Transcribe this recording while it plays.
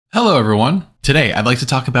Hello everyone! Today I'd like to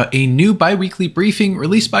talk about a new bi-weekly briefing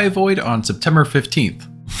released by Void on September 15th.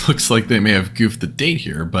 Looks like they may have goofed the date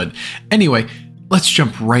here, but anyway, let's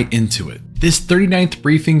jump right into it. This 39th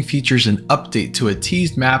briefing features an update to a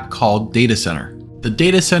teased map called Data Center. The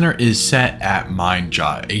data center is set at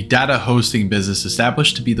MindJot, a data hosting business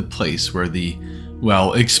established to be the place where the,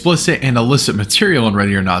 well, explicit and illicit material in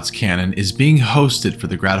Ready or Not's canon is being hosted for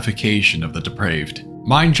the gratification of the depraved.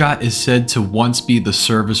 MindJot is said to once be the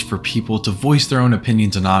service for people to voice their own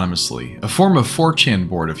opinions anonymously, a form of 4chan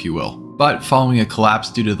board if you will. But following a collapse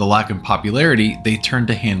due to the lack of popularity, they turned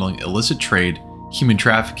to handling illicit trade, human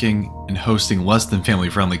trafficking, and hosting less than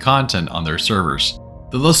family-friendly content on their servers.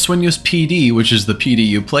 The Los Sueños PD, which is the PD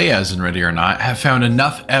you play as in Ready or Not, have found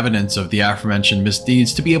enough evidence of the aforementioned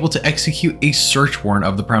misdeeds to be able to execute a search warrant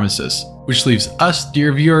of the premises, which leaves us,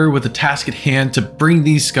 dear viewer, with a task at hand to bring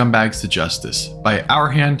these scumbags to justice, by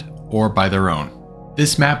our hand or by their own.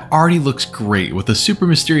 This map already looks great with a super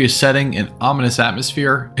mysterious setting and ominous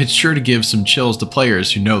atmosphere. It's sure to give some chills to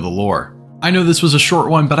players who know the lore. I know this was a short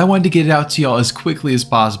one, but I wanted to get it out to y'all as quickly as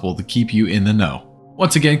possible to keep you in the know.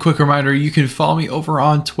 Once again, quick reminder, you can follow me over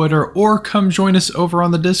on Twitter or come join us over on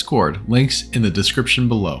the Discord. Links in the description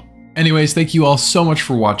below. Anyways, thank you all so much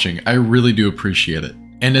for watching. I really do appreciate it.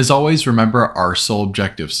 And as always, remember our sole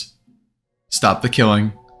objectives. Stop the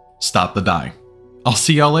killing, stop the dying. I'll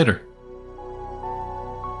see y'all later.